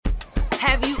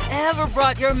Have you ever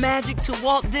brought your magic to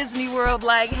Walt Disney World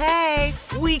like, hey,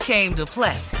 we came to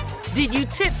play? Did you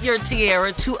tip your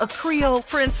tiara to a Creole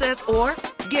princess or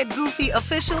get goofy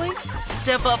officially?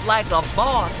 Step up like a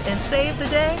boss and save the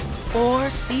day? Or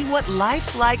see what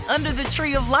life's like under the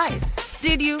tree of life?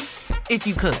 Did you? If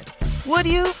you could. Would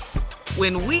you?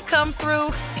 When we come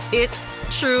through, it's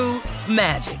true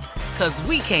magic. 'Cause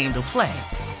we came to play.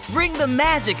 Bring the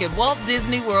magic at Walt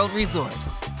Disney World Resort.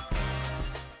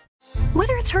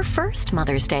 Whether it's her first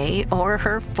Mother's Day or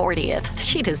her 40th,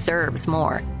 she deserves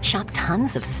more. Shop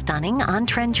tons of stunning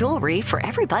on-trend jewelry for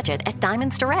every budget at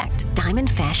Diamonds Direct. Diamond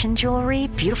fashion jewelry,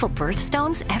 beautiful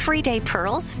birthstones, everyday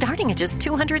pearls starting at just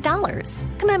 $200.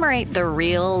 Commemorate the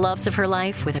real loves of her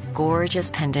life with a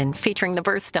gorgeous pendant featuring the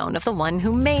birthstone of the one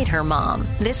who made her mom.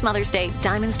 This Mother's Day,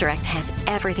 Diamonds Direct has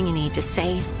everything you need to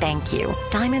say thank you.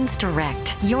 Diamonds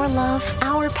Direct. Your love,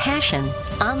 our passion.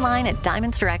 Online at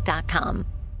diamondsdirect.com.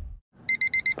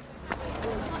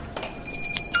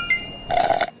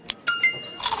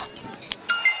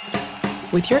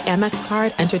 With your Amex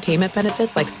card, entertainment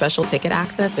benefits like special ticket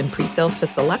access and pre-sales to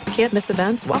select can't-miss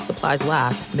events while supplies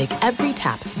last make every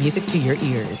tap music to your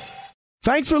ears.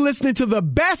 Thanks for listening to the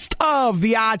best of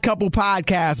the Odd Couple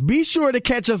podcast. Be sure to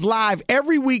catch us live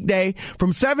every weekday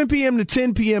from 7 p.m. to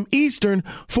 10 p.m. Eastern,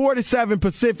 4 to 7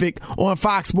 Pacific on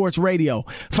Fox Sports Radio.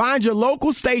 Find your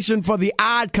local station for the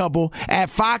Odd Couple at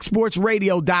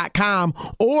foxsportsradio.com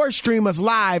or stream us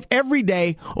live every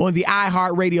day on the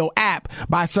iHeartRadio app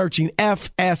by searching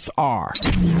FSR.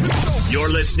 You're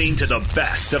listening to the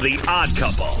best of the Odd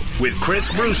Couple with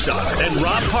Chris Broussard and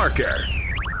Rob Parker.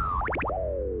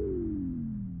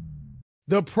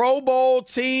 The Pro Bowl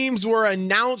teams were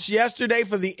announced yesterday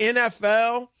for the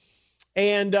NFL,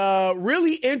 and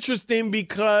really interesting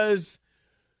because,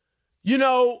 you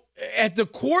know, at the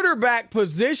quarterback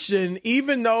position,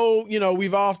 even though, you know,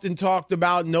 we've often talked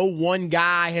about no one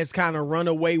guy has kind of run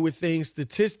away with things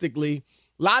statistically,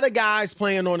 a lot of guys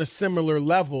playing on a similar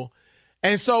level.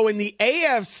 And so in the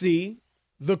AFC,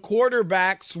 the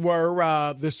quarterbacks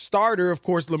were the starter, of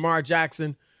course, Lamar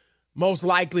Jackson, most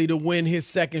likely to win his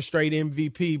second straight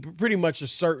MVP, pretty much a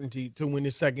certainty to win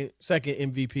his second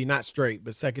MVP, not straight,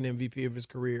 but second MVP of his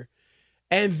career.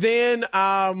 And then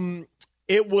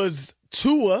it was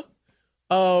Tua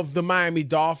of the Miami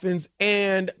Dolphins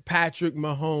and Patrick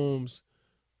Mahomes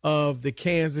of the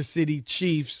Kansas City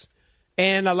Chiefs.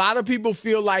 And a lot of people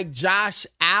feel like Josh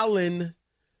Allen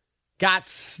got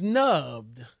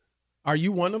snubbed. Are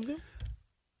you one of them?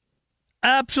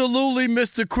 Absolutely,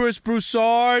 Mr. Chris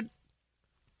Broussard.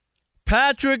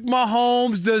 Patrick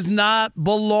Mahomes does not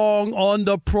belong on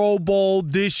the Pro Bowl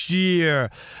this year.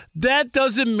 That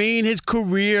doesn't mean his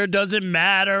career doesn't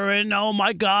matter. And, oh,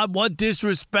 my God, what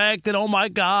disrespect. And, oh, my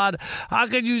God, how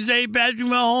could you say Patrick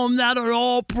Mahomes not an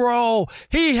all-pro?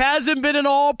 He hasn't been an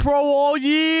all-pro all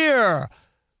year.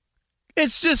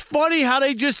 It's just funny how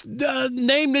they just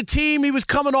named the team. He was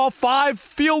coming off 5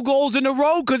 field goals in a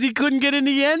row because he couldn't get in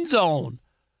the end zone.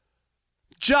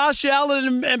 Josh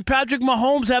Allen and Patrick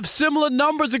Mahomes have similar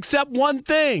numbers except one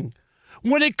thing.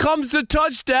 When it comes to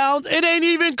touchdowns, it ain't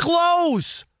even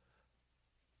close.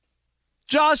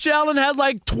 Josh Allen has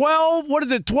like 12 or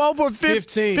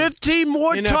 15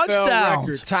 more NFL touchdowns.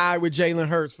 Record, tied with Jalen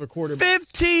Hurts for quarterback.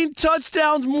 15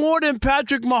 touchdowns more than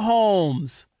Patrick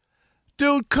Mahomes.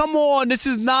 Dude, come on. This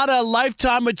is not a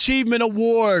Lifetime Achievement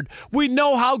Award. We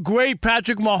know how great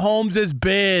Patrick Mahomes has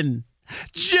been.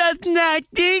 Just not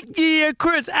this year.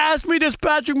 Chris, ask me, does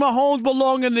Patrick Mahomes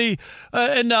belong in the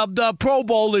Pro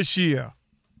Bowl this year?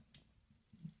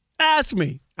 Ask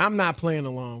me. I'm not playing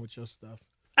along with your stuff.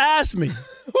 Ask me.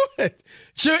 What?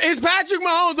 Sure, is Patrick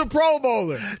Mahomes a Pro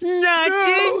Bowler? Not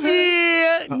this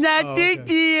year. Not this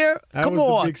year. Come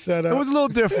on. Big setup. It was a little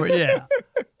different, yeah.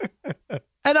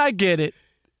 And I get it.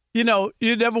 You know,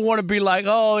 you never want to be like,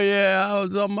 oh, yeah,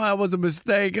 I was a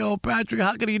mistake. Oh, Patrick,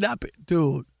 how could he not be?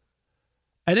 Dude.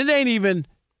 And it ain't even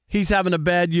he's having a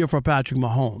bad year for Patrick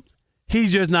Mahomes.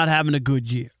 He's just not having a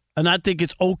good year. And I think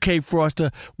it's okay for us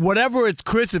to, whatever it's,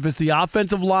 Chris, if it's the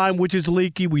offensive line, which is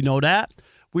leaky, we know that.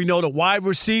 We know the wide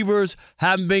receivers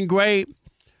haven't been great.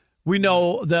 We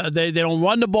know they don't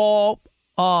run the ball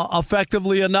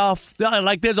effectively enough.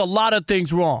 Like, there's a lot of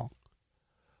things wrong.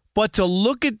 But to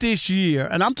look at this year,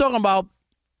 and I'm talking about,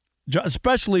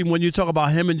 especially when you talk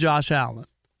about him and Josh Allen,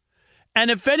 and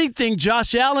if anything,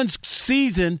 Josh Allen's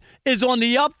season is on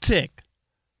the uptick.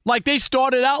 Like, they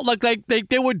started out like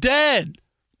they were dead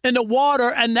in the water,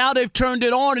 and now they've turned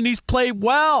it on, and he's played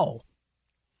well.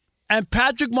 And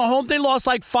Patrick Mahomes, they lost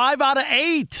like 5 out of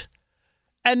 8.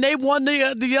 And they won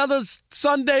the other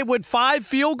Sunday with 5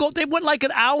 field goals. They went like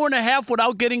an hour and a half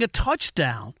without getting a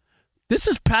touchdown. This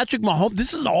is Patrick Mahomes.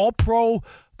 This is an all-pro,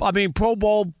 Pro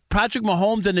Bowl Patrick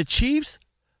Mahomes and the Chiefs.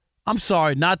 I'm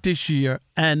sorry, not this year.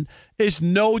 And it's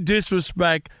no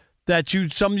disrespect that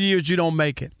some years you don't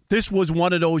make it. This was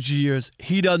one of those years.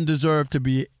 He doesn't deserve to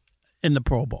be in the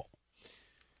Pro Bowl.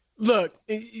 Look,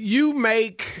 you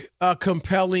make a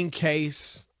compelling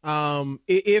case.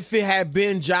 If it had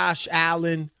been Josh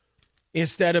Allen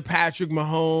instead of Patrick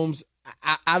Mahomes,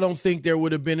 I don't think there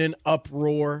would have been an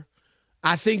uproar.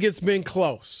 I think it's been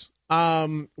close.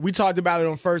 We talked about it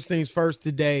on First Things First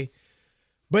today.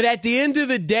 But at the end of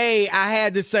the day, I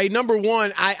had to say, number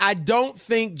one, I don't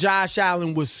think Josh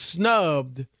Allen was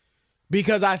snubbed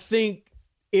because I think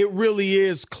it really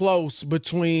is close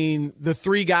between the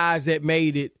three guys that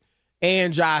made it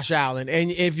and Josh Allen.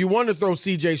 And if you want to throw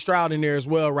C.J. Stroud in there as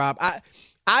well, Rob,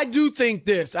 I do think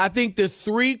this. I think the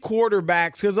three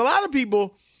quarterbacks, because a lot of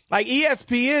people, like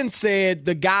ESPN said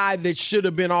the guy that should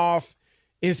have been off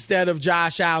instead of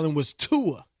Josh Allen was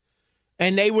Tua.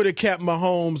 And they would have kept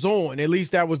Mahomes on. At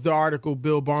least that was the article,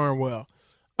 Bill Barnwell.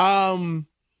 I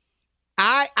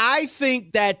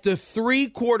think that the three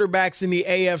quarterbacks in the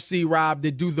AFC, Rob,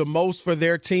 that do the most for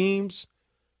their teams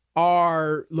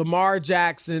are Lamar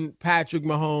Jackson, Patrick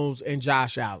Mahomes, and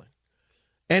Josh Allen.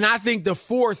 And I think the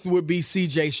fourth would be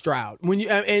C.J. Stroud. When you,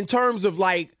 in terms of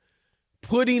like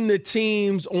putting the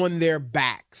teams on their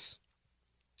backs.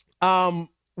 And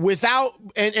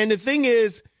the thing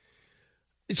is,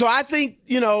 so I think,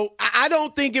 I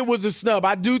don't think it was a snub.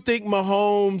 I do think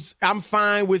Mahomes, I'm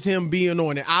fine with him being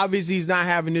on it. Obviously, he's not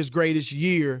having his greatest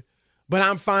year, but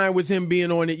I'm fine with him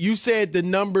being on it. You said the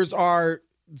numbers are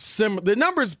similar. The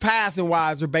numbers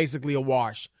passing-wise are basically a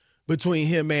wash between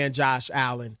him and Josh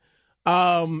Allen.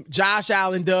 Josh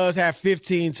Allen does have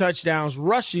 15 touchdowns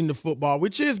rushing the football,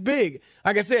 which is big.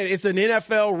 Like I said, it's an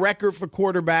NFL record for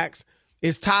quarterbacks.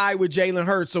 It's tied with Jalen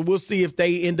Hurts, so we'll see if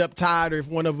they end up tied or if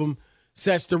one of them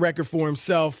sets the record for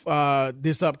himself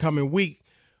this upcoming week.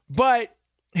 But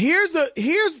here's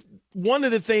one of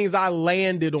the things I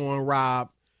landed on, Rob,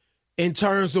 in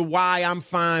terms of why I'm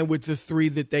fine with the three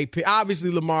that they pick. Obviously,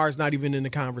 Lamar's not even in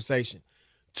the conversation.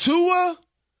 Tua,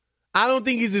 I don't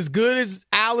think he's as good as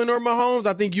Allen or Mahomes.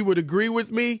 I think you would agree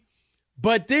with me.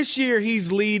 But this year,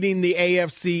 he's leading the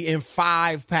AFC in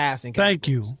 5 passing categories. Thank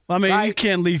you. I mean, right? You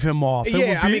can't leave him off.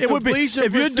 It would be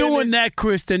if you're doing that,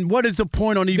 Chris, then what is the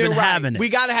point on even having it? We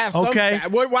got to have some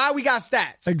stats. Why we got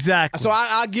stats? Exactly. So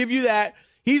I'll give you that.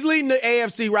 He's leading the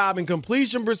AFC, Rob, in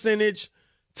completion percentage,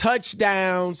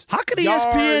 touchdowns. How could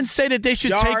ESPN say that they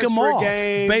should take him off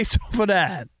based off of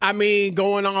that? I mean,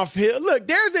 going off here. Look,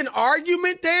 there's an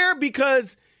argument there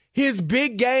because his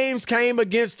big games came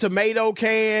against tomato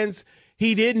cans.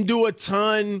 He didn't do a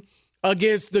ton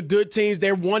against the good teams.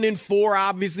 They're 1-4,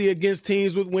 obviously, against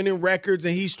teams with winning records,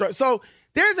 and he struck. So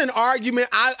there's an argument.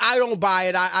 I don't buy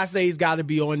it. I say he's got to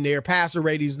be on there. Passer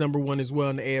rating is number 1 as well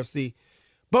in the AFC.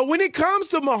 But when it comes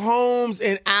to Mahomes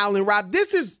and Allen, Rob,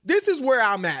 this is where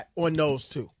I'm at on those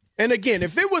two. And again,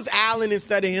 if it was Allen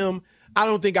instead of him, I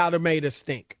don't think I'd have made a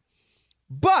stink.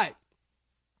 But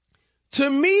to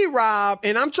me, Rob,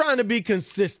 and I'm trying to be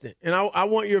consistent, and I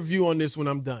want your view on this when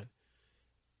I'm done.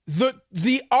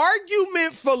 The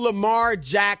argument for Lamar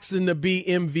Jackson to be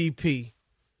MVP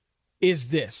is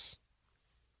this.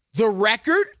 The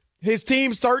record, his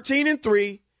team's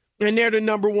 13-3, and they're the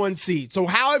number 1 seed. So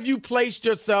how have you placed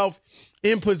yourself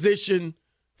in position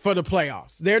for the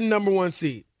playoffs? They're the number 1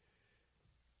 seed.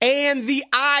 And the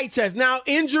eye test. Now,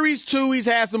 injuries too, he's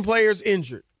had some players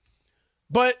injured.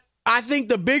 But I think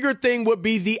the bigger thing would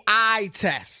be the eye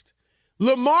test.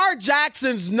 Lamar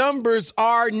Jackson's numbers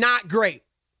are not great.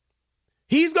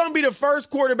 He's going to be the first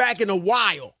quarterback in a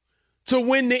while to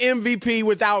win the MVP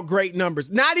without great numbers.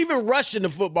 Not even rushing the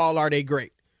football are they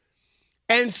great.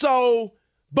 And so,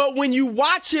 but when you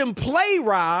watch him play,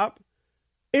 Rob,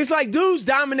 it's like dude's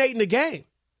dominating the game.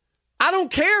 I don't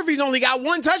care if he's only got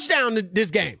 1 touchdown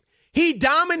this game. He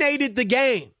dominated the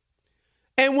game.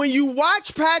 And when you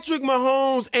watch Patrick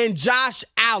Mahomes and Josh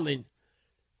Allen,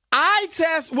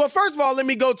 well, first of all, let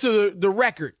me go to the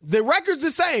record. The record's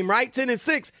the same, right?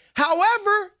 10-6.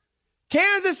 However,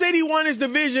 Kansas City won his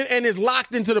division and is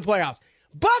locked into the playoffs.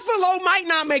 Buffalo might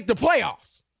not make the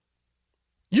playoffs.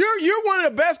 You're one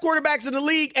of the best quarterbacks in the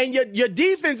league, and your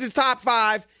defense is top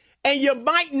 5, and you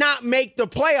might not make the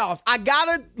playoffs. I got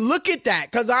to look at that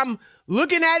because I'm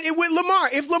looking at it with Lamar.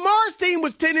 If Lamar's team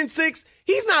was 10-6,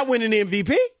 he's not winning the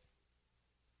MVP.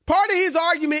 Part of his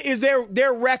argument is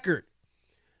their record.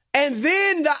 And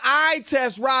then the eye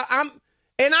test, Rob,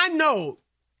 I know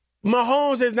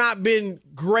Mahomes has not been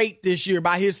great this year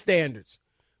by his standards.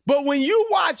 But when you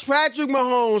watch Patrick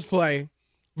Mahomes play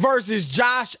versus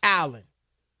Josh Allen,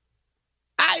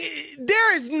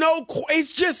 there is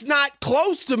it's just not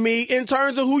close to me in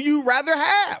terms of who you'd rather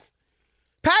have.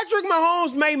 Patrick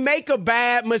Mahomes may make a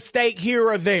bad mistake here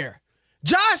or there.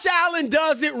 Josh Allen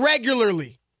does it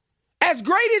regularly. As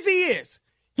great as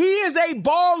he is a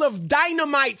ball of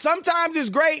dynamite. Sometimes it's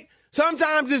great,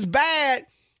 sometimes it's bad.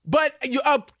 But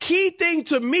a key thing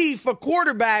to me for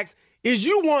quarterbacks is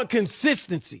you want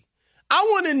consistency. I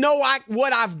want to know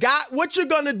what I've got, what you're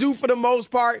going to do for the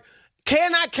most part.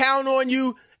 Can I count on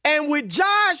you? And with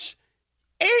Josh,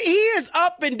 he is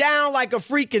up and down like a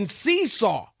freaking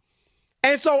seesaw.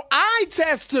 And so eye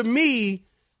test to me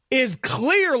is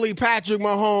clearly Patrick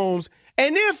Mahomes.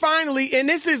 And then finally, and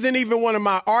this isn't even one of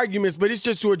my arguments, but it's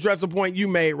just to address a point you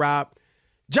made, Rob.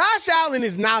 Josh Allen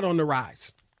is not on the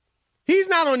rise. He's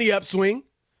not on the upswing.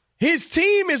 His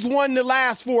team has won the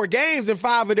last 4 games and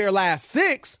 5 of their last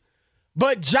 6.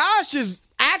 But Josh's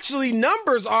actually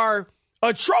numbers are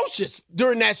atrocious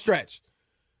during that stretch.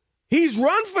 He's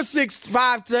run for 6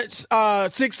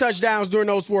 touchdowns during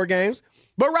those 4 games.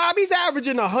 But, Rob, he's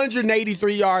averaging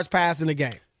 183 yards passing a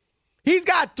game. He's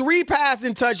got 3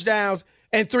 passing touchdowns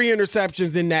and 3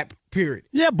 interceptions in that period.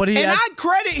 Yeah, but I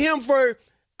credit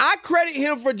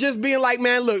him for just being like,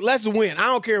 man, look, let's win. I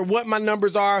don't care what my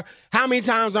numbers are, how many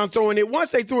times I'm throwing it.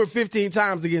 Once they threw it 15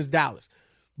 times against Dallas.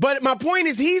 But my point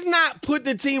is he's not put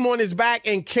the team on his back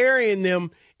and carrying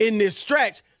them in this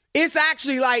stretch. It's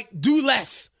actually like, do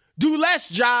less. Do less,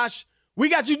 Josh. We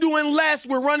got you doing less.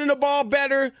 We're running the ball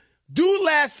better. Do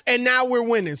less, and now we're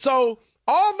winning. So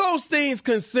all those things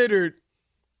considered,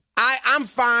 I'm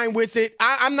fine with it.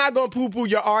 I'm not going to poo-poo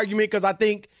your argument because I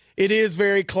think it is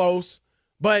very close.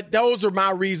 But those are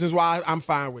my reasons why I'm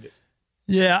fine with it.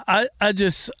 Yeah, I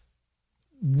just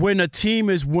when a team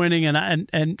is winning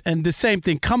and the same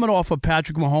thing coming off of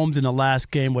Patrick Mahomes in the last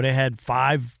game where they had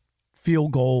 5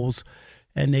 field goals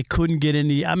and they couldn't get in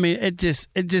the. I mean, it just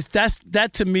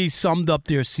that to me summed up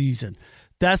their season.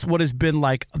 That's what it's been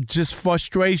like. Just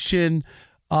frustration,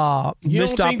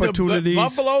 missed opportunities.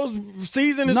 Buffalo's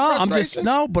season is frustration?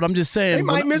 But I'm just saying they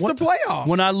might miss the playoffs.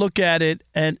 When I look at it,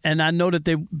 and I know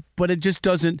that but it just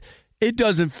doesn't. It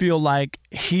doesn't feel like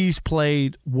he's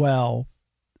played well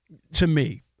to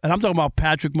me. And I'm talking about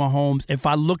Patrick Mahomes. If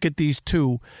I look at these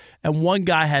two, and one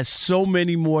guy has so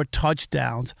many more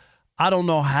touchdowns, I don't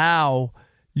know how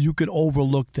you could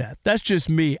overlook that. That's just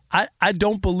me. I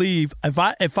don't believe if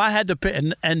I had to pick,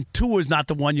 and Tua is not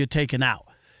the one you're taking out.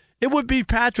 It would be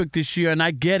Patrick this year, and I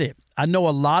get it. I know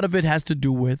a lot of it has to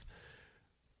do with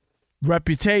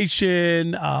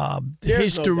reputation,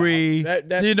 history. No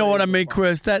you know what I mean,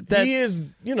 Chris? That he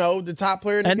is, the top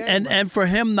player in the game. And for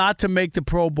him not to make the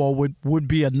Pro Bowl would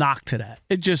be a knock to that.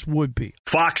 It just would be.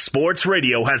 Fox Sports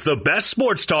Radio has the best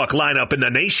sports talk lineup in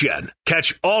the nation.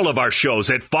 Catch all of our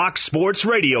shows at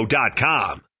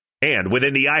foxsportsradio.com. And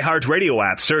within the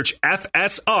iHeartRadio app, search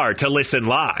FSR to listen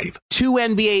live. 2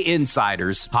 NBA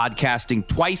insiders podcasting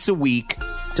twice a week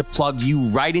to plug you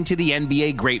right into the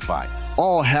NBA grapevine.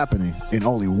 All happening in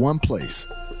only one place.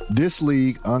 This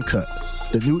League Uncut,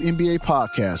 the new NBA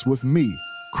podcast with me,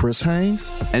 Chris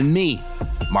Haynes, and me,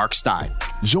 Mark Stein.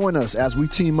 Join us as we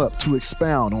team up to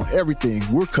expound on everything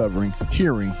we're covering,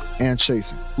 hearing, and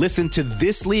chasing. Listen to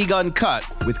This League Uncut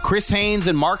with Chris Haynes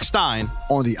and Mark Stein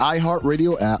on the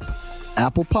iHeartRadio app,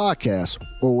 Apple Podcasts,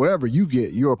 or wherever you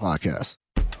get your podcasts.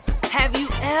 Have you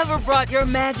ever brought your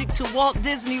magic to Walt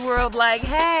Disney World like,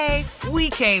 hey, we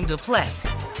came to play?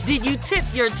 Did you tip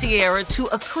your tiara to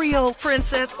a Creole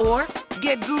princess or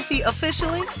get goofy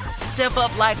officially? Step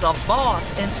up like a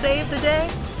boss and save the day?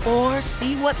 Or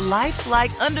see what life's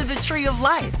like under the tree of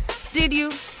life? Did you?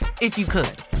 If you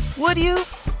could. Would you?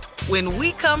 When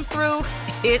we come through,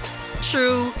 it's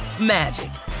true magic.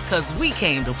 'Cause we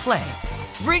came to play.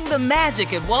 Bring the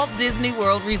magic at Walt Disney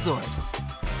World Resort.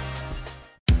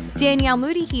 Danielle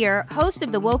Moody here, host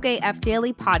of the Woke AF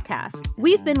Daily podcast.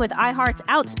 We've been with iHeart's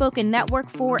Outspoken Network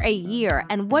for a year,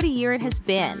 and what a year it has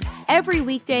been. Every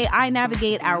weekday, I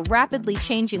navigate our rapidly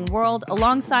changing world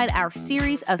alongside our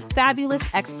series of fabulous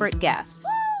expert guests.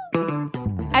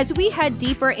 As we head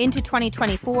deeper into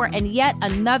 2024 and yet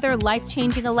another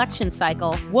life-changing election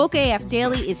cycle, Woke AF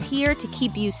Daily is here to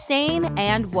keep you sane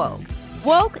and woke.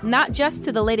 Woke not just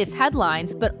to the latest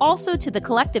headlines, but also to the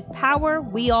collective power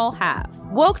we all have.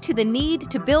 Woke to the need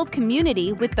to build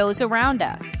community with those around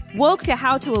us. Woke to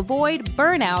how to avoid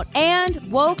burnout,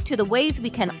 and woke to the ways we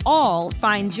can all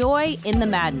find joy in the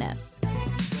madness.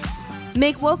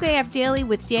 Make Woke AF Daily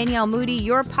with Danielle Moody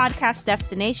your podcast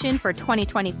destination for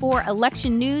 2024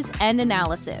 election news and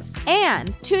analysis.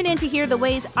 And tune in to hear the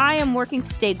ways I am working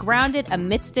to stay grounded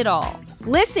amidst it all.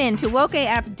 Listen to Woke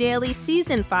AF Daily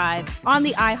Season 5 on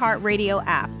the iHeartRadio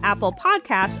app, Apple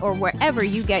Podcasts, or wherever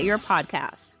you get your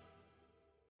podcasts.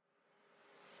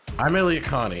 I'm Elliot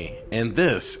Connie, and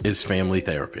this is Family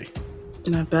Therapy.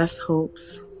 My best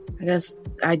hopes, I guess,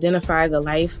 identify the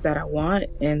life that I want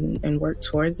and work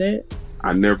towards it.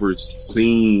 I never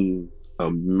seen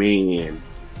a man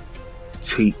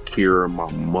take care of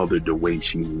my mother the way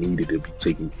she needed to be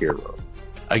taken care of.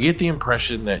 I get the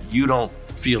impression that you don't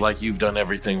feel like you've done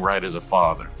everything right as a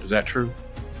father. Is that true?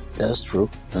 That's true,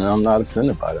 and I'm not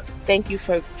offended by that. Thank you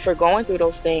for going through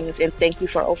those things, and thank you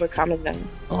for overcoming them.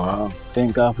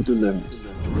 Thank God for deliverance.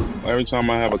 Every time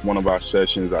I have one of our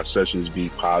sessions be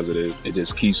positive. It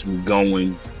just keeps me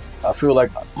going. I feel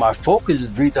like my focus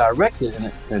is redirected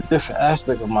in a different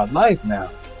aspect of my life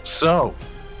now. So,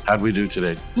 how'd we do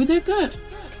today? We did good.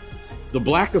 The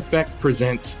Black Effect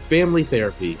presents Family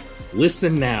Therapy.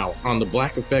 Listen now on the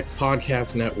Black Effect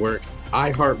Podcast Network,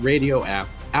 iHeartRadio app,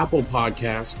 Apple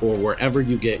Podcasts, or wherever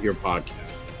you get your podcasts.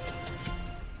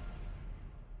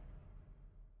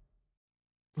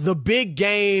 The big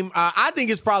game, I think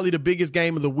it's probably the biggest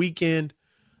game of the weekend.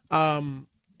 It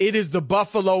is the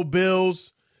Buffalo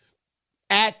Bills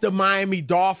at the Miami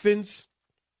Dolphins.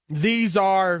 These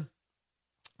are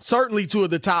certainly two of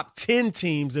the top 10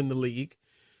 teams in the league.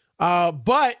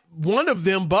 But one of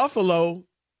them, Buffalo,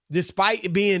 despite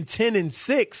it being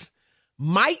 10-6,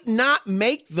 might not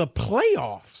make the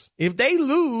playoffs. If they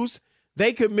lose,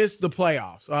 they could miss the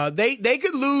playoffs. They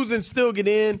could lose and still get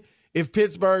in if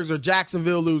Pittsburgh or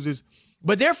Jacksonville loses,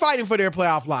 but they're fighting for their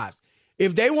playoff lives.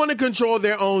 If they want to control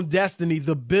their own destiny,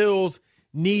 the Bills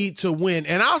need to win.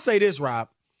 And I'll say this, Rob,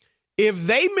 if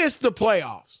they miss the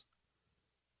playoffs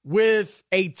with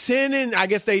a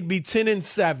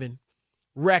 10-7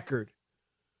 record,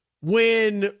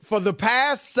 when for the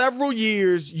past several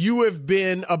years you have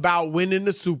been about winning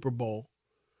the Super Bowl,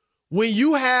 when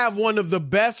you have one of the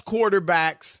best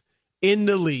quarterbacks in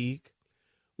the league,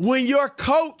 when your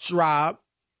coach, Rob,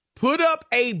 put up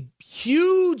a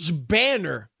huge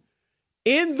banner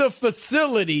in the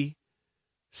facility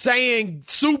saying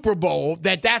Super Bowl,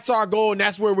 that's our goal and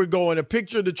that's where we're going, a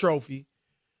picture of the trophy,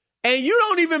 and you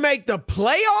don't even make the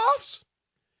playoffs?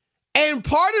 And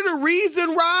part of the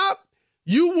reason, Rob,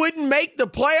 you wouldn't make the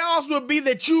playoffs would be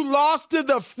that you lost to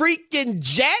the freaking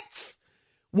Jets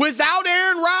without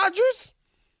Aaron Rodgers?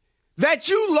 That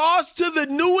you lost to the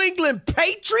New England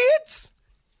Patriots?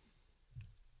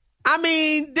 I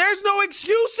mean, there's no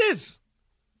excuses.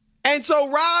 And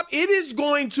so, Rob, it is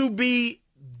going to be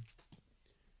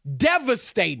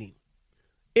devastating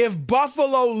if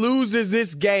Buffalo loses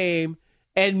this game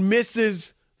and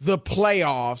misses the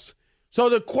playoffs. So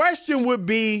the question would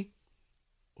be,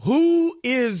 who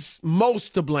is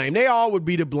most to blame? They all would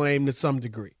be to blame to some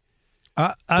degree.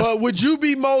 But would you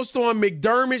be most on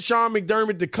McDermott, Sean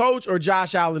McDermott, the coach, or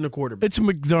Josh Allen, the quarterback? It's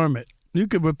McDermott. You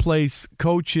could replace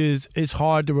coaches. It's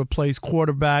hard to replace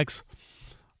quarterbacks.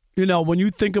 You know, when you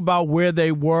think about where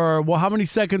they were, well, how many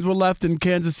seconds were left in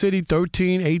Kansas City?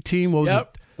 13, 18? What was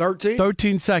it? 13.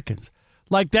 13 seconds.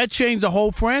 Like, that changed the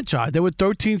whole franchise. They were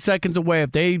 13 seconds away.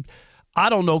 If they, I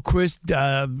don't know, Chris,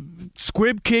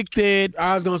 squib kicked it.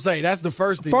 I was going to say, that's the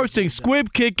first thing. First thing,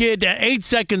 squib kick it. 8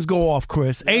 seconds go off,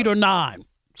 Chris. 8 or 9.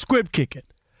 Squib kick it.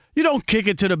 You don't kick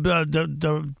it to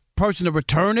the person to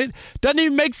return it. Doesn't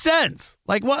even make sense.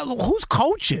 Like, what? Who's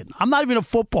coaching? I'm not even a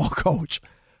football coach.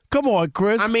 Come on,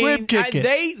 Chris. I mean, squib kick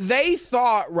it. They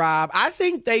thought, Rob, I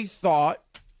think they thought,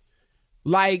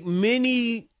 like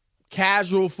many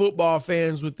casual football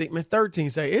fans would think, man, 13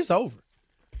 say it's over.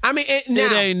 I mean, it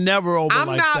ain't never over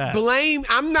like that.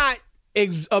 I'm not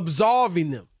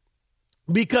absolving them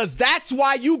because that's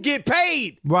why you get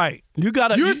paid. Right.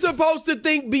 You're supposed to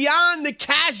think beyond the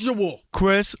casual.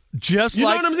 Chris, you know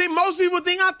what I'm saying? Most people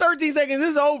think 13 seconds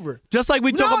is over. Just like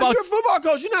we talk about. You're a football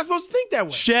coach. You're not supposed to think that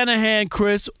way. Shanahan,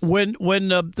 Chris, when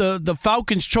the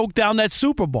Falcons choked down that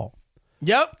Super Bowl.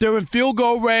 Yep. They're in field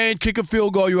goal range, kick a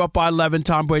field goal, you're up by 11,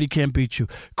 Tom Brady can't beat you.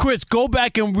 Chris, go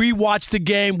back and rewatch the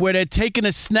game where they're taking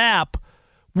a snap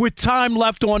with time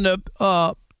left on the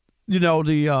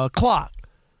clock,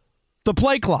 the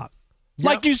play clock. Yep.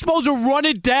 Like you're supposed to run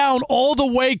it down all the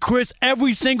way, Chris,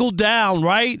 every single down,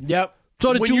 right? Yep.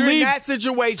 So that when you're in that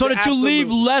situation, so that you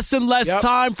leave less and less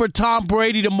time for Tom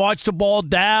Brady to march the ball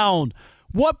down.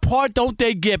 What part don't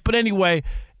they get? But anyway,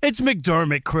 it's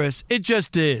McDermott, Chris. It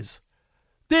just is.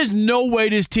 There's no way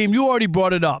this team, you already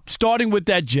brought it up, starting with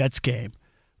that Jets game.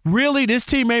 Really, this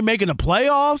team ain't making the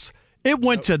playoffs? It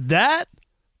went to that?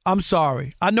 I'm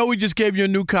sorry. I know we just gave you a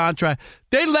new contract.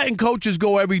 They letting coaches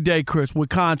go every day, Chris, with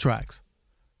contracts.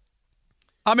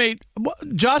 I mean,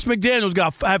 Josh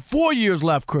McDaniels had 4 years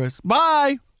left, Chris.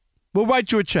 Bye. We'll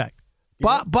write you a check.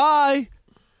 Yeah. Bye.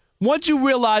 Once you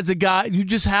realize a guy, you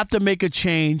just have to make a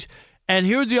change. And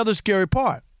here's the other scary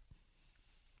part.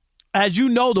 As you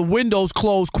know, the windows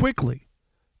close quickly.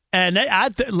 And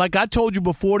like I told you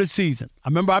before the season, I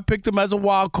remember I picked them as a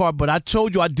wild card, but I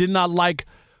told you I did not like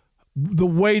the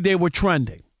way they were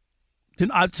trending.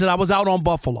 I said I was out on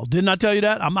Buffalo. Didn't I tell you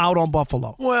that? I'm out on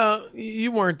Buffalo. Well,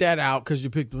 you weren't that out because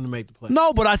you picked them to make the playoffs.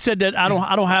 No, but I said that I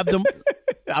don't have them.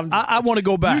 I want to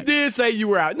go back. You did say you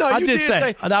were out. No, you did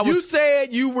say you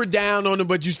said you were down on them,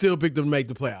 but you still picked them to make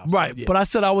the playoffs. Right, yeah. But I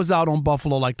said I was out on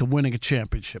Buffalo like to winning a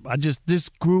championship. This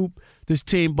group, this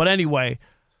team. But anyway,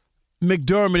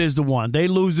 McDermott is the one. They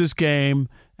lose this game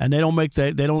and they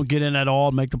don't get in at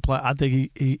all, make the play. I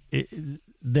think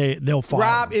they'll fire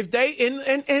Rob, him. if they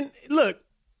and look,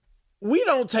 we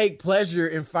don't take pleasure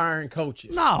in firing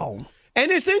coaches. No. And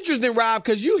it's interesting, Rob,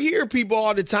 because you hear people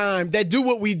all the time that do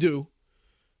what we do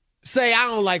say, I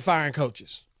don't like firing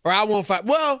coaches or I won't fire.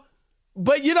 Well,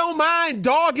 but you don't mind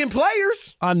dogging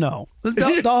players. I know.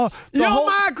 You don't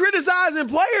mind criticizing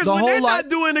players when they're not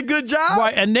doing a good job.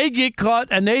 Right, and they get caught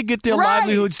and they get their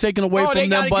livelihoods taken away from them. They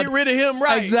got to get rid of him,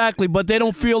 right. Exactly, but they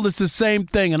don't feel it's the same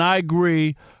thing, and I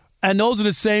agree. And those are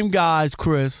the same guys,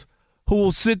 Chris, who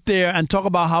will sit there and talk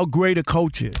about how great a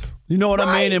coach is. You know what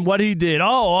I mean? And what he did.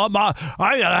 I got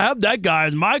to have that guy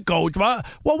as my coach. Well,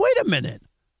 wait a minute.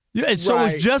 Yeah, so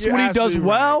it's just when he does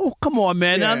well? Right. Come on,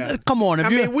 man. Yeah. Come on.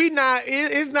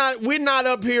 We're not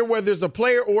up here whether it's a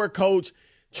player or a coach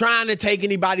trying to take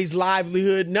anybody's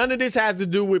livelihood. None of this has to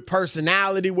do with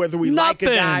personality, whether we like a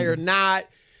guy or not.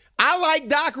 I like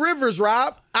Doc Rivers,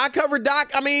 Rob. I cover Doc.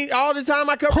 All the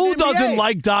time I cover Who the NBA. Doesn't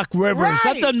like Doc Rivers? Right.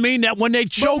 That doesn't mean that when they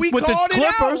choke with the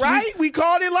Clippers. We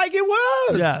called it like it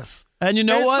was. Yes. And you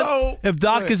know what? So, if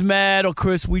Doc is mad or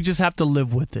Chris, we just have to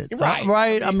live with it. Right.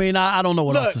 Right? I don't know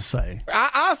what else to say.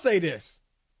 I'll say this.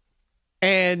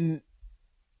 And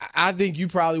I think you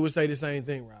probably would say the same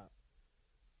thing, Rob.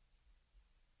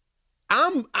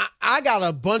 I got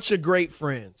a bunch of great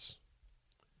friends.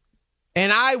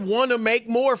 And I want to make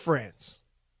more friends.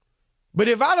 But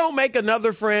if I don't make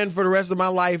another friend for the rest of my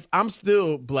life, I'm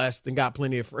still blessed and got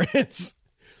plenty of friends.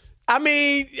 I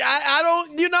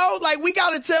don't, we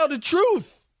got to tell the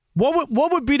truth. What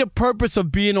would be the purpose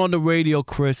of being on the radio,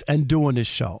 Chris, and doing this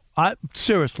show?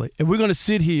 Seriously, if we're going to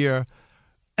sit here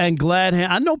and glad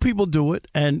hand, I know people do it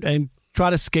and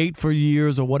try to skate for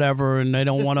years or whatever, and they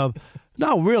don't want to.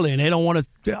 No, really, and they don't want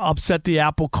to upset the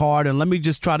apple cart. And let me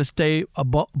just try to stay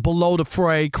below the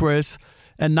fray, Chris,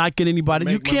 and not get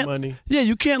anybody. You can't. Money. Yeah,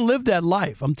 you can't live that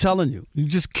life. I'm telling you, you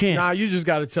just can't. Nah, you just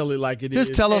got to tell it like it is.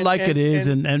 Just tell it like it is,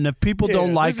 and if people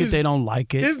don't like it, they don't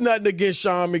like it. There's nothing against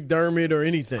Sean McDermott or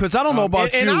anything. Because I don't know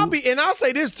about you. I'll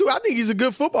say this too. I think he's a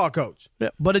good football coach. Yeah,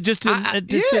 but it just didn't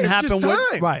happen.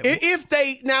 Right.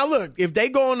 If they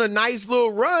go on a nice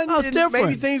little run, then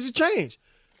maybe things will change.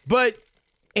 But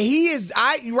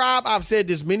Rob, I've said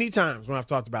this many times when I've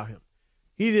talked about him.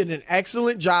 He did an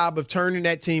excellent job of turning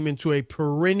that team into a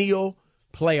perennial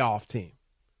playoff team.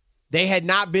 They had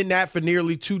not been that for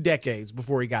nearly 2 decades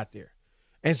before he got there.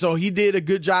 And so he did a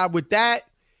good job with that.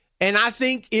 And I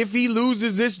think if he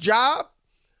loses this job,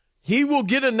 he will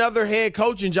get another head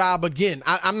coaching job again.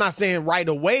 I'm not saying right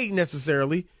away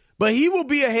necessarily, but he will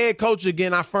be a head coach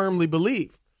again, I firmly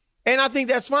believe. And I think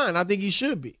that's fine. I think he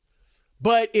should be.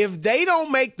 But if they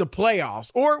don't make the playoffs,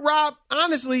 or Rob,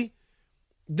 honestly,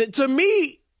 to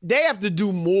me, they have to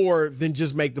do more than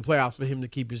just make the playoffs for him to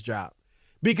keep his job.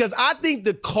 Because I think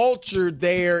the culture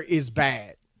there is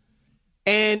bad.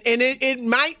 And it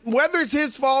might, whether it's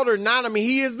his fault or not,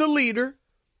 he is the leader.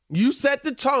 You set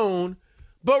the tone.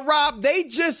 But, Rob, they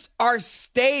just are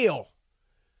stale.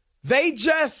 They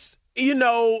just,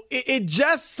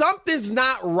 something's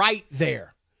not right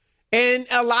there. And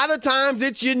a lot of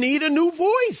times you need a new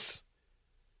voice.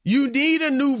 You need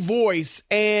a new voice.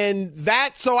 And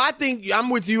so I think I'm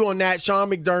with you on that. Sean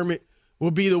McDermott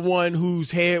will be the one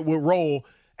whose head would roll.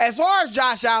 As far as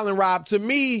Josh Allen, Rob, to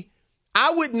me,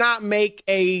 I would not make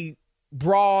a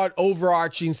broad,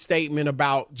 overarching statement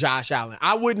about Josh Allen.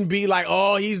 I wouldn't be like,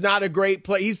 oh, he's not a great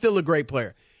player. He's still a great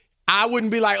player. I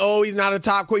wouldn't be like, oh, he's not a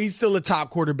top quarterback. He's still a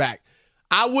top quarterback.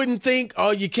 I wouldn't think,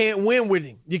 oh, you can't win with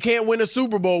him. You can't win a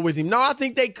Super Bowl with him. No, I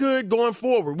think they could going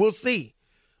forward. We'll see.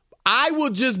 I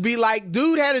will just be like,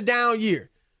 dude had a down year.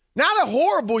 Not a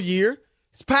horrible year.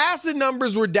 His passing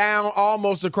numbers were down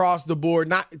almost across the board.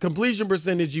 Not completion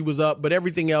percentage, he was up, but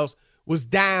everything else was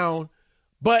down.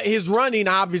 But his running,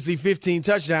 obviously, 15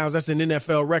 touchdowns. That's an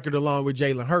NFL record along with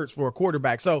Jalen Hurts for a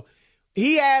quarterback. So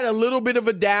he had a little bit of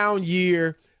a down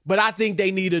year. But I think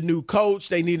they need a new coach.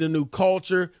 They need a new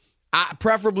culture,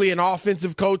 preferably an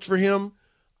offensive coach for him.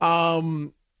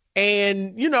 And,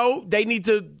 they need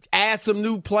to add some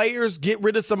new players, get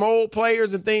rid of some old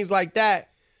players and things like that.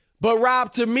 But,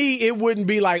 Rob, to me, it wouldn't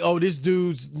be like, oh, this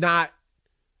dude's not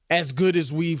as good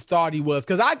as we've thought he was.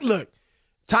 Because,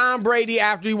 Tom Brady,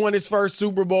 after he won his first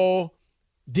Super Bowl,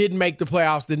 didn't make the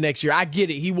playoffs the next year. I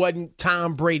get it. He wasn't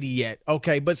Tom Brady yet.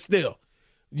 Okay, but still.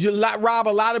 Rob, a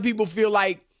lot of people feel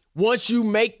like once you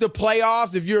make the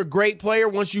playoffs, if you're a great player,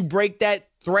 once you break that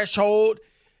threshold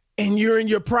and you're in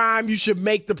your prime, you should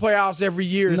make the playoffs every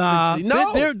year. Nah,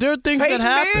 no, there are things Peyton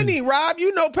that happen. Manning, Rob,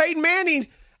 Peyton Manning,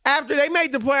 after they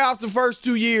made the playoffs the first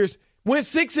 2 years, went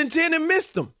 6-10 and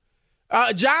missed them.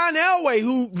 John Elway,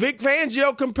 who Vic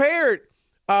Fangio compared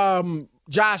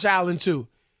Josh Allen to,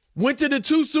 went to the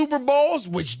 2 Super Bowls,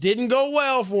 which didn't go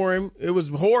well for him. It was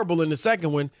horrible in the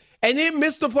second one. And then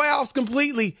missed the playoffs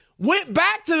completely, went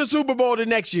back to the Super Bowl the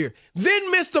next year, then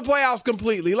missed the playoffs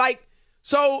completely.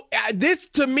 So this,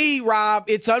 to me, Rob,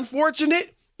 it's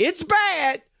unfortunate. It's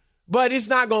bad, but it's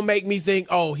not going to make me think,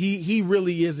 oh, he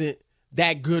really isn't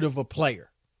that good of a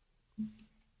player.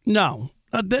 No.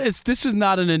 This is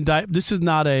not an indictment. This is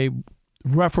not a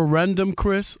referendum,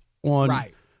 Chris, on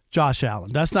Josh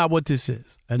Allen. That's not what this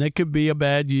is. And it could be a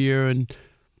bad year, and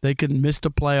they can miss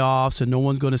the playoffs, and no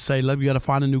one's going to say, we got to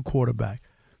find a new quarterback.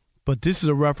 But this is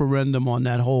a referendum on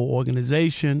that whole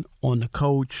organization, on the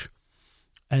coach,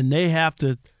 and they have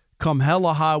to come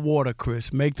hella high water,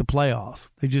 Chris, make the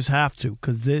playoffs. They just have to,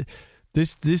 because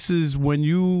this is when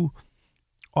you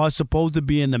are supposed to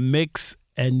be in the mix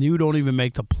and you don't even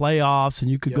make the playoffs,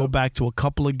 and you could go back to a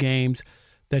couple of games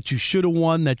that you should have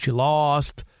won, that you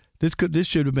lost. This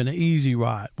should have been an easy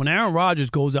ride. When Aaron Rodgers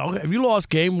goes out, if you lost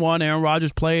game 1, Aaron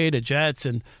Rodgers played the Jets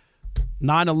and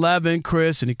 9-11,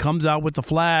 Chris, and he comes out with the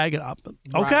flag.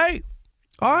 Okay,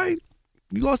 all right.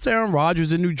 You lost to Aaron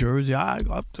Rodgers in New Jersey.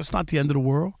 That's not the end of the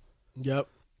world. Yep.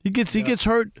 He gets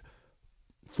hurt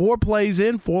 4 plays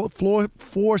in, 4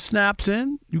 snaps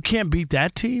in. You can't beat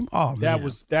that team. Oh man, that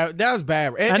was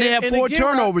bad. And they had 4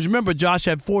 turnovers. Remember, Josh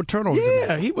had 4 turnovers.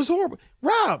 Yeah, he was horrible.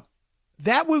 Rob,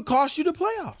 that would cost you the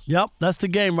playoffs. Yep, that's the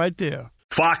game right there.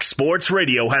 Fox Sports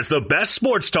Radio has the best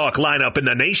sports talk lineup in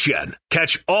the nation.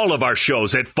 Catch all of our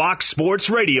shows at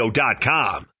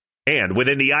foxsportsradio.com. And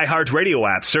within the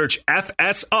iHeartRadio app, search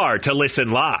FSR to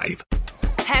listen live.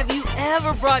 Have you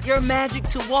ever brought your magic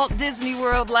to Walt Disney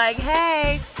World like,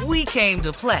 hey, we came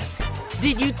to play?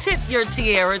 Did you tip your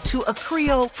tiara to a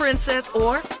Creole princess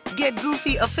or get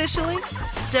goofy officially?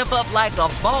 Step up like a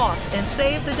boss and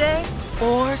save the day?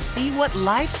 Or see what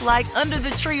life's like under the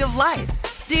tree of life?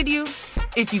 Did you?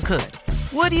 If you could.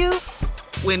 Would you?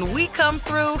 When we come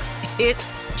through,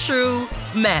 it's true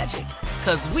magic.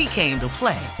 'Cause we came to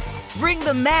play. Bring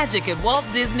the magic at Walt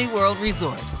Disney World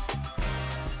Resort.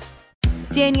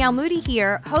 Danielle Moody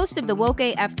here, host of the Woke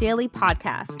AF Daily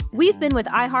podcast. We've been with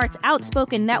iHeart's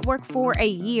Outspoken Network for a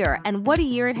year, and what a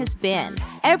year it has been.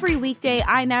 Every weekday,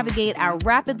 I navigate our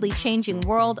rapidly changing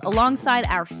world alongside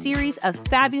our series of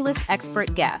fabulous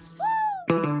expert guests.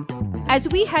 As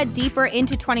we head deeper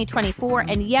into 2024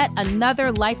 and yet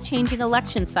another life-changing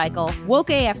election cycle, Woke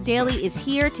AF Daily is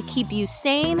here to keep you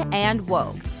sane and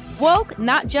woke. Woke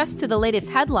not just to the latest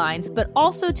headlines, but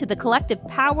also to the collective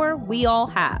power we all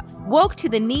have. Woke to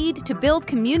the need to build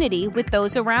community with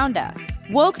those around us.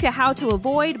 Woke to how to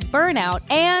avoid burnout,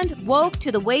 and woke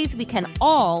to the ways we can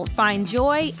all find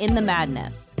joy in the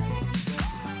madness.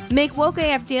 Make Woke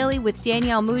AF Daily with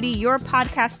Danielle Moody your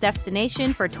podcast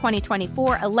destination for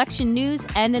 2024 election news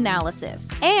and analysis.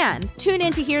 And tune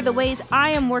in to hear the ways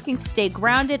I am working to stay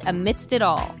grounded amidst it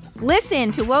all.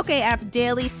 Listen to Woke AF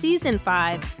Daily Season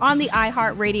 5 on the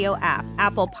iHeartRadio app,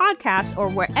 Apple Podcasts, or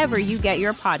wherever you get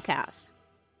your podcasts.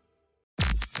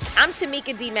 I'm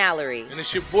Tamika D. Mallory. And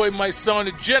it's your boy, my son,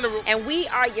 the General. And we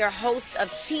are your hosts of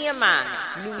TMI.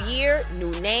 New year,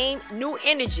 new name, new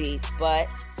energy, but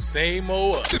same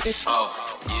old us.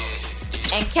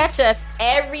 And catch us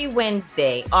every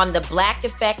Wednesday on the Black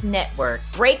Effect Network,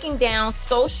 breaking down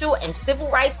social and civil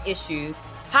rights issues,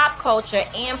 pop culture,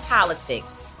 and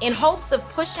politics in hopes of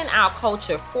pushing our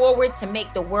culture forward to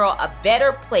make the world a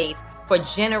better place for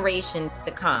generations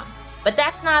to come. But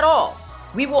that's not all.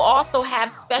 We will also have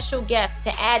special guests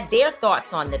to add their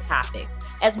thoughts on the topics,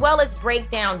 as well as break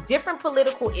down different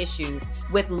political issues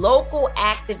with local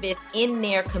activists in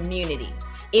their community.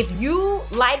 If you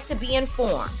like to be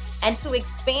informed and to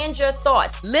expand your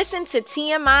thoughts, listen to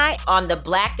TMI on the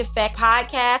Black Effect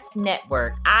Podcast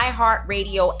Network,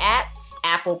 iHeartRadio app,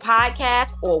 Apple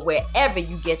Podcasts, or wherever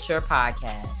you get your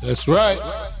podcasts. That's right.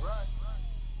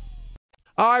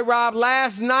 All right, Rob,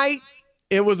 last night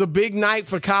it was a big night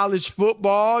for college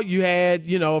football. You had,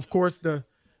 of course, the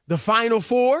Final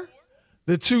Four,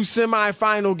 the 2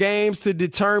 semifinal games to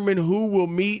determine who will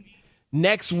meet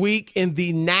next week in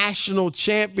the national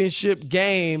championship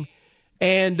game.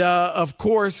 And, of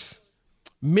course,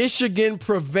 Michigan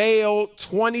prevailed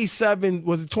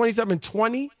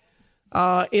 27-20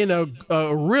 in a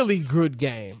really good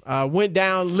game. Went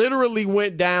down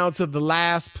to the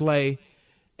last play.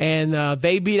 And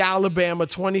they beat Alabama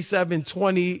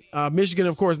 27-20. Michigan,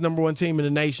 of course, number 1 team in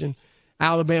the nation.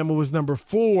 Alabama was number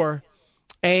 4.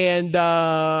 And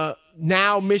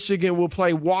now Michigan will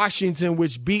play Washington,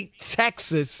 which beat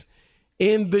Texas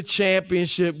in the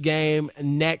championship game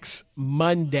next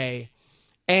Monday.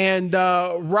 And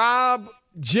Rob,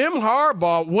 Jim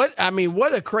Harbaugh,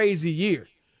 what a crazy year.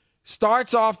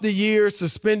 Starts off the year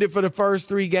suspended for the first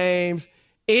 3 games.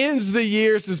 Ends the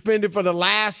year suspended for the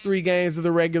last 3 games of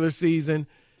the regular season,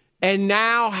 and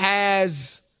now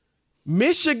has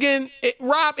Michigan,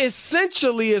 Rob,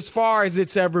 essentially as far as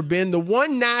it's ever been. The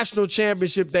one national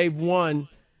championship they've won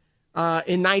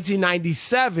in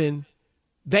 1997,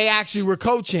 they actually were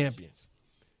co-champions.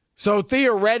 So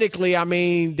theoretically,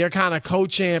 they're kind of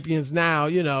co-champions now.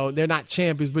 They're not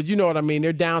champions, but you know what I mean.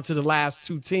 They're down to the last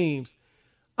 2 teams.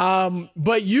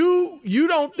 But you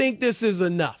don't think this is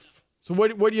enough. So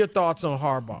what are your thoughts on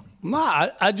Harbaugh?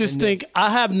 I just think I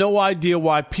have no idea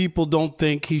why people don't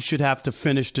think he should have to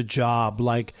finish the job.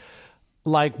 Like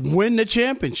win the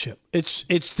championship.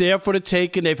 It's there for the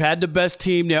taking. They've had the best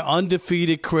team. They're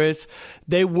undefeated, Chris.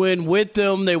 They win with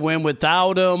them. They win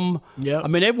without them. Yep.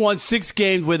 They've won 6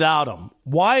 games without him.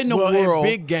 Why in the world?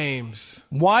 In big games.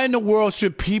 Why in the world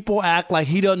should people act like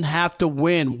he doesn't have to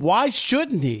win? Why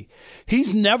shouldn't he?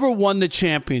 He's never won the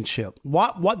championship.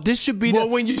 What? This should be. Well,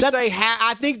 when you say,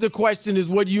 I think the question is,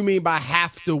 what do you mean by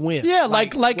have to win? Yeah,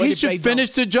 like he should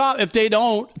finish the job. If they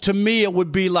don't, to me, it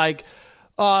would be like.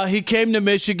 He came to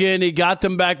Michigan. He got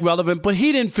them back relevant, but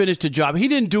he didn't finish the job. He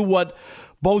didn't do what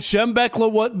Bo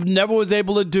Schembechler never was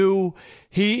able to do.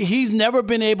 He's never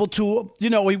been able to,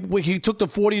 he took the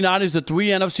 49ers to 3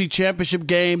 NFC championship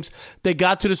games. They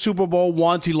got to the Super Bowl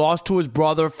once. He lost to his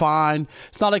brother, fine.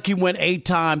 It's not like he went 8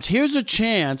 times. Here's a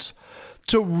chance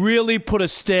to really put a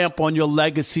stamp on your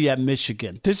legacy at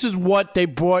Michigan. This is what they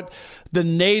brought the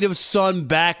native son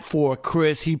back for,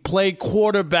 Chris. He played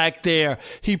quarterback there.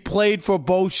 He played for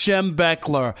Bo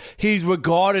Schembechler. He's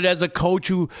regarded as a coach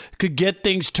who could get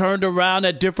things turned around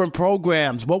at different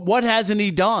programs. But what hasn't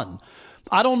he done?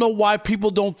 I don't know why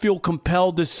people don't feel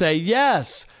compelled to say,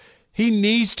 yes, he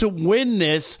needs to win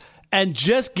this. And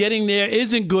just getting there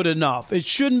isn't good enough. It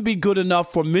shouldn't be good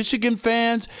enough for Michigan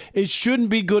fans. It shouldn't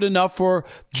be good enough for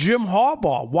Jim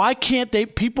Harbaugh. Why can't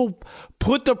people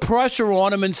put the pressure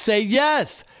on him and say,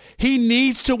 yes, he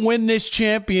needs to win this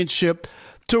championship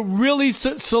to really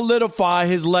solidify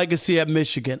his legacy at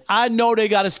Michigan? I know they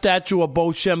got a statue of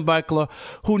Bo Schembechler,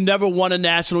 who never won a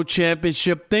national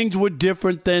championship. Things were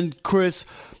different then, Chris,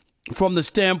 from the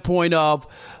standpoint of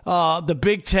the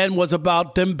Big Ten was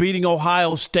about them beating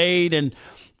Ohio State, and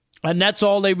that's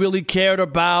all they really cared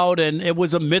about, and it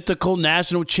was a mythical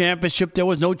national championship. There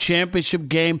was no championship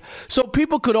game, so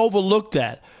people could overlook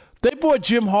that. They brought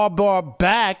Jim Harbaugh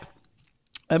back,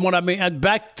 and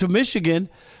back to Michigan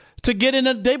to get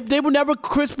in. They were never,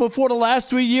 Chris, before the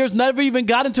last 3 years, never even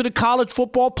got into the college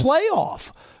football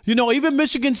playoff. Even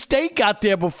Michigan State got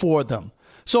there before them.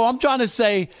 So I'm trying to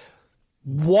say,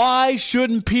 why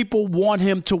shouldn't people want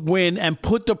him to win and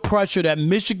put the pressure that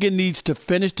Michigan needs to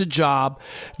finish the job?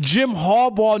 Jim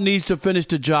Harbaugh needs to finish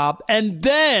the job. And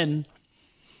then,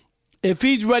 if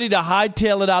he's ready to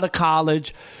hightail it out of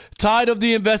college, tired of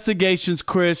the investigations,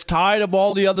 Chris, tired of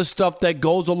all the other stuff that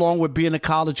goes along with being a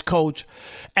college coach,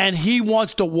 and he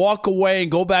wants to walk away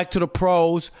and go back to the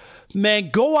pros,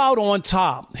 man, go out on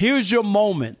top. Here's your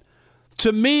moment.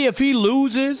 To me, if he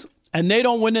loses and they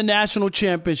don't win the national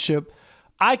championship,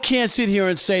 I can't sit here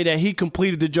and say that he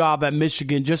completed the job at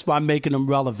Michigan just by making them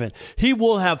relevant. He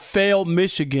will have failed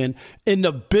Michigan in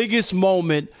the biggest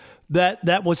moment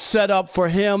that was set up for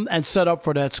him and set up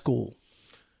for that school.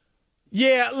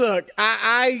 Yeah, look,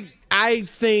 I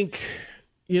think,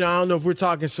 I don't know if we're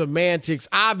talking semantics.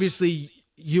 Obviously,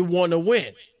 you want to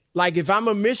win. Like, if I'm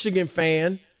a Michigan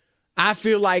fan, I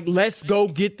feel like, let's go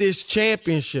get this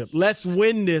championship. Let's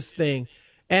win this thing.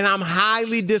 And I'm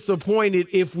highly disappointed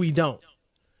if we don't.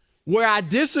 Where I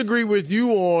disagree with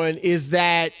you on is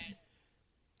that,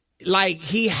 like,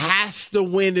 he has to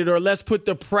win it, or let's put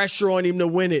the pressure on him to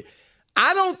win it.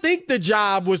 I don't think the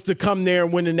job was to come there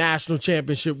and win the national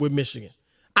championship with Michigan.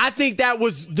 I think that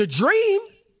was the dream.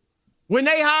 When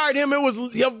they hired him, it was,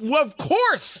 of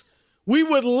course, We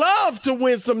would love to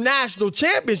win some national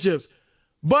championships.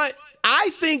 But I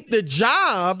think the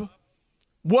job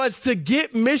was to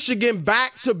get Michigan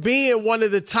back to being one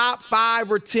of the top 5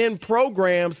 or 10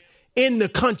 programs in the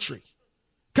country.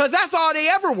 Because that's all they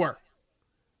ever were.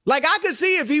 Like, I could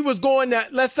see if he was going to,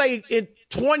 let's say, in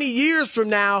 20 years from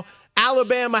now,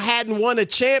 Alabama hadn't won a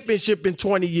championship in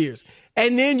 20 years.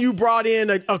 And then you brought in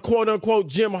a quote-unquote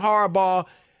Jim Harbaugh.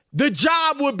 The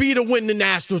job would be to win the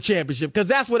national championship because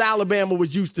that's what Alabama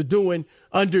was used to doing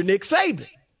under Nick Saban.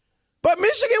 But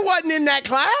Michigan wasn't in that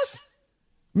class.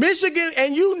 Michigan,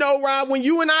 and you know, Rob, when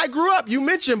you and I grew up, you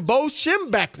mentioned Bo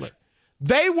Schembechler.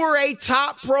 They were a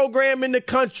top program in the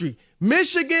country.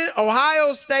 Michigan,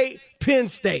 Ohio State, Penn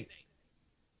State.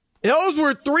 Those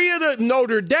were 3 of the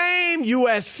Notre Dame,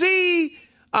 USC,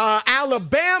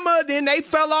 Alabama. Then they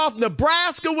fell off.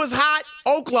 Nebraska was hot.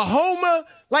 Oklahoma.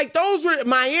 Like those were,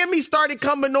 Miami started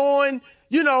coming on.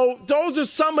 You know, those are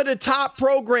some of the top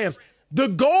programs. The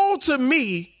goal to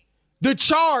me, the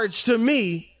charge to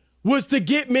me, was to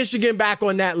get Michigan back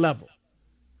on that level.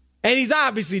 And he's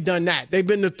obviously done that. They've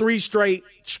been to 3 straight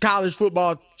college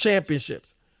football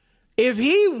championships. If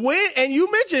he went, and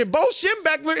you mentioned it, Bo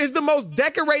Schembechler is the most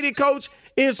decorated coach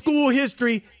in school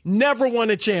history, never won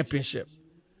a championship.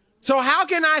 So how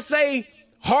can I say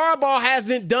Harbaugh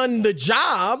hasn't done the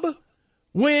job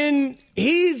when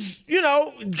he's, you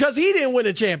know, because he didn't win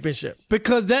a championship?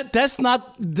 Because that's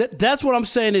what I'm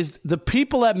saying is the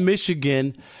people at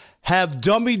Michigan have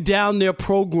dummied down their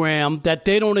program that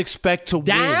they don't expect to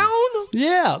win.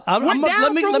 Yeah. Let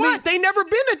me. They never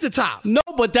been at the top. No,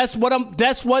 but that's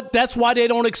why they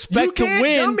don't expect to win. You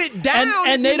can't dumb it down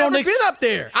and they don't been up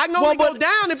there. I can only go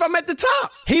down if I'm at the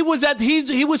top. He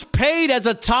was paid as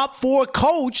a top 4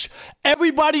 coach.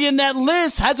 Everybody in that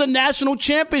list has a national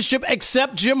championship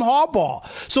except Jim Harbaugh.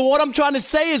 So what I'm trying to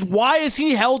say is, why is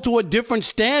he held to a different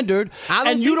standard? I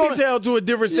don't think he's held to a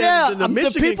different standard than the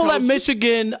Michigan the people coaches. at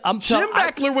Michigan.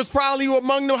 Schembechler was probably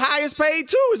among the highest paid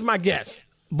too, is my guess.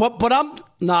 But I'm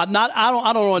not. I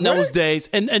don't know in those days.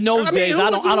 And in those days, who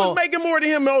was making more than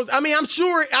him? I'm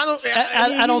sure.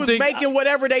 He was making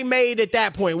whatever they made at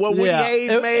that point. What Woody Hayes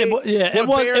made.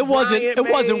 It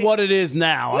wasn't what it is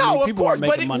now. No, of course,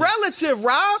 but relative,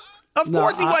 Rob. Of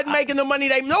course, he wasn't making the money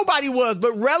nobody was.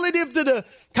 But relative to the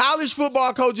college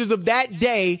football coaches of that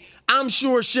day, I'm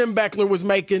sure Schembechler was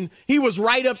making. He was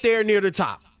right up there near the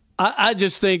top. I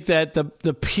just think that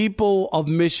the people of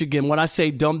Michigan, when I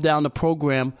say dumb down the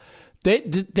program,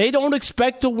 they don't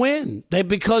expect to win.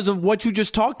 Because of what you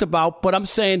just talked about. But I'm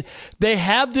saying they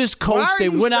have this coach. Why are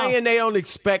you saying they don't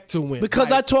expect to win?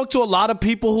 Because I talk to a lot of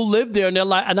people who live there, and they're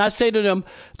like, and I say to them,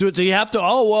 do you have to?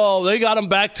 Oh well, they got them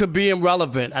back to being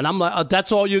relevant, and I'm like,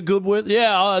 that's all you're good with?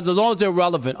 Yeah, as long as they're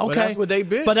relevant. Okay, well, that's what they've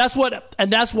been. But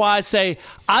that's why I say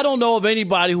I don't know of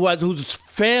anybody who's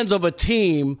fans of a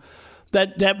team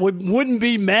that wouldn't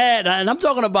be mad, and I'm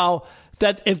talking about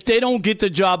that if they don't get the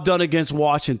job done against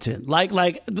Washington, like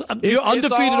you're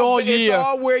undefeated all year. It's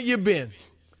all where you've been.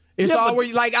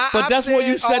 But that's where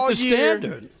you set the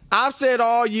standard. I've said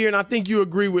all year, and I think you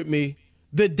agree with me.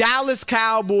 The Dallas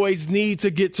Cowboys need to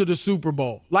get to the Super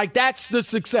Bowl. Like that's the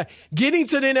success. Getting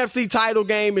to the NFC title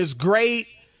game is great.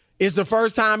 It's the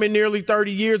first time in nearly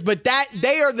 30 years, but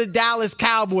they are the Dallas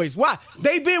Cowboys. Why?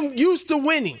 They've been used to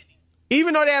winning.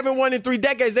 Even though they haven't won in 3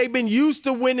 decades, they've been used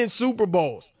to winning Super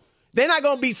Bowls. They're not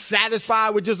going to be satisfied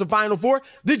with just a Final Four.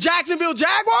 The Jacksonville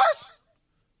Jaguars?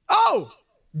 Oh,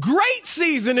 great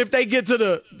season if they get to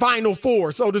the Final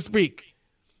Four, so to speak.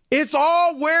 It's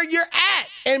all where you're at.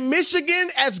 And Michigan,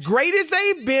 as great as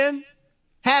they've been,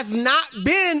 has not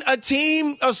been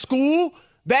a school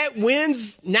that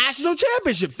wins national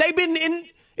championships. They've been in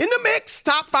the mix,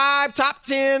 top 5, top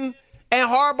 10, and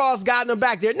Harbaugh's gotten them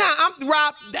back there. Now,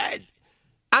 Rob,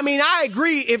 I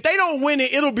agree. If they don't win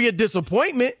it, it'll be a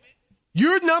disappointment.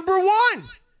 You're number 1.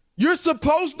 You're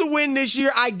supposed to win this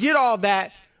year. I get all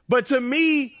that. But to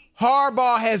me,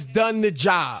 Harbaugh has done the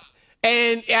job.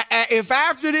 And if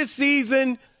after this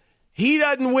season he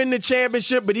doesn't win the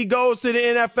championship, but he goes to the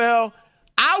NFL,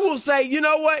 I will say, you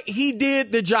know what? He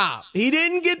did the job. He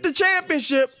didn't get the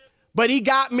championship, but he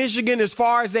got Michigan as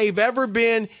far as they've ever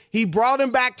been. He brought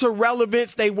them back to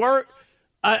relevance. They weren't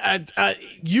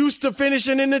used to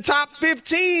finishing in the top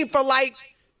 15 for like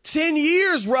 10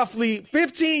 years, roughly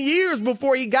 15 years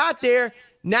before he got there.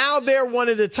 Now they're one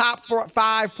of the top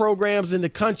 5 programs in the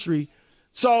country.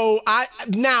 So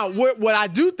what I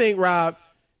do think, Rob,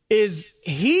 is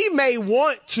he may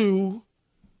want to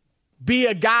be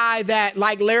a guy that,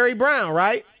 like Larry Brown,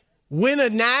 right? Win a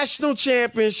national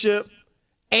championship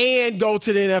and go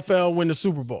to the NFL, win the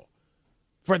Super Bowl.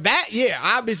 for that, yeah,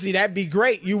 obviously that'd be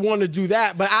great. You want to do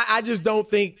that. But I just don't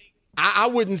think, I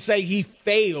wouldn't say he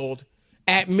failed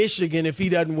at Michigan if he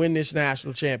doesn't win this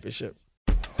national championship.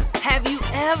 Have you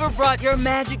ever brought your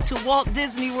magic to Walt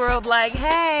Disney World like,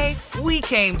 hey, we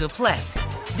came to play?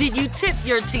 Did you tip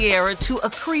your tiara to a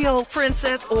Creole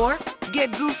princess or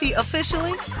get goofy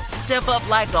officially? Step up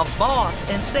like a boss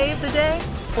and save the day?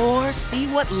 Or see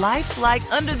what life's like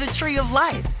under the tree of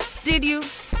life? Did you?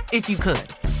 If you could.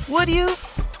 Would you?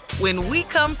 When we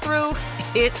come through,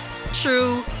 it's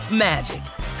true magic.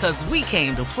 'Cause we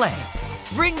came to play.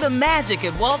 Bring the magic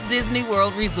at Walt Disney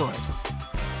World Resort.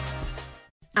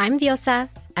 I'm Diosa.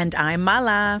 And I'm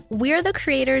Mala. We're the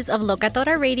creators of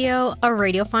Locatora Radio, a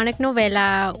radiophonic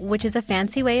novela, which is a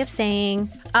fancy way of saying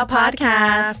a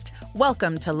podcast.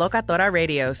 Welcome to Locatora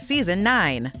Radio Season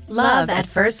 9. Love at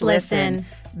First Listen.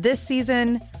 This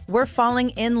season, we're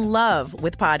falling in love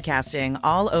with podcasting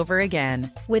all over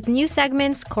again. With new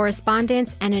segments,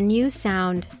 correspondence, and a new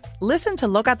sound. Listen to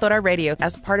Locatora Radio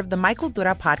as part of the My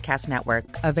Cultura Podcast Network,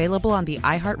 available on the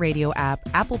iHeartRadio app,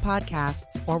 Apple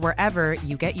Podcasts, or wherever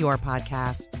you get your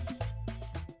podcasts.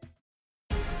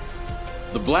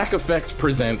 The Black Effect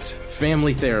presents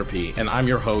Family Therapy, and I'm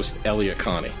your host, Elia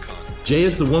Connie. Jay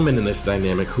is the woman in this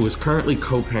dynamic who is currently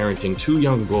co-parenting 2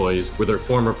 young boys with her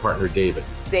former partner, David.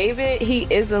 David, he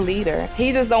is a leader.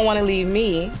 He just don't want to leave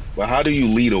me. But how do you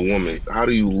lead a woman? How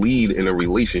do you lead in a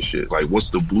relationship? Like, what's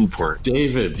the blueprint?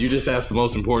 David, you just asked the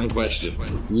most important question.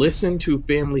 Listen to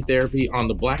Family Therapy on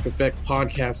the Black Effect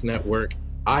Podcast Network,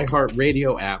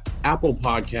 iHeartRadio app, Apple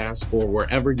Podcasts, or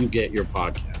wherever you get your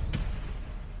podcasts.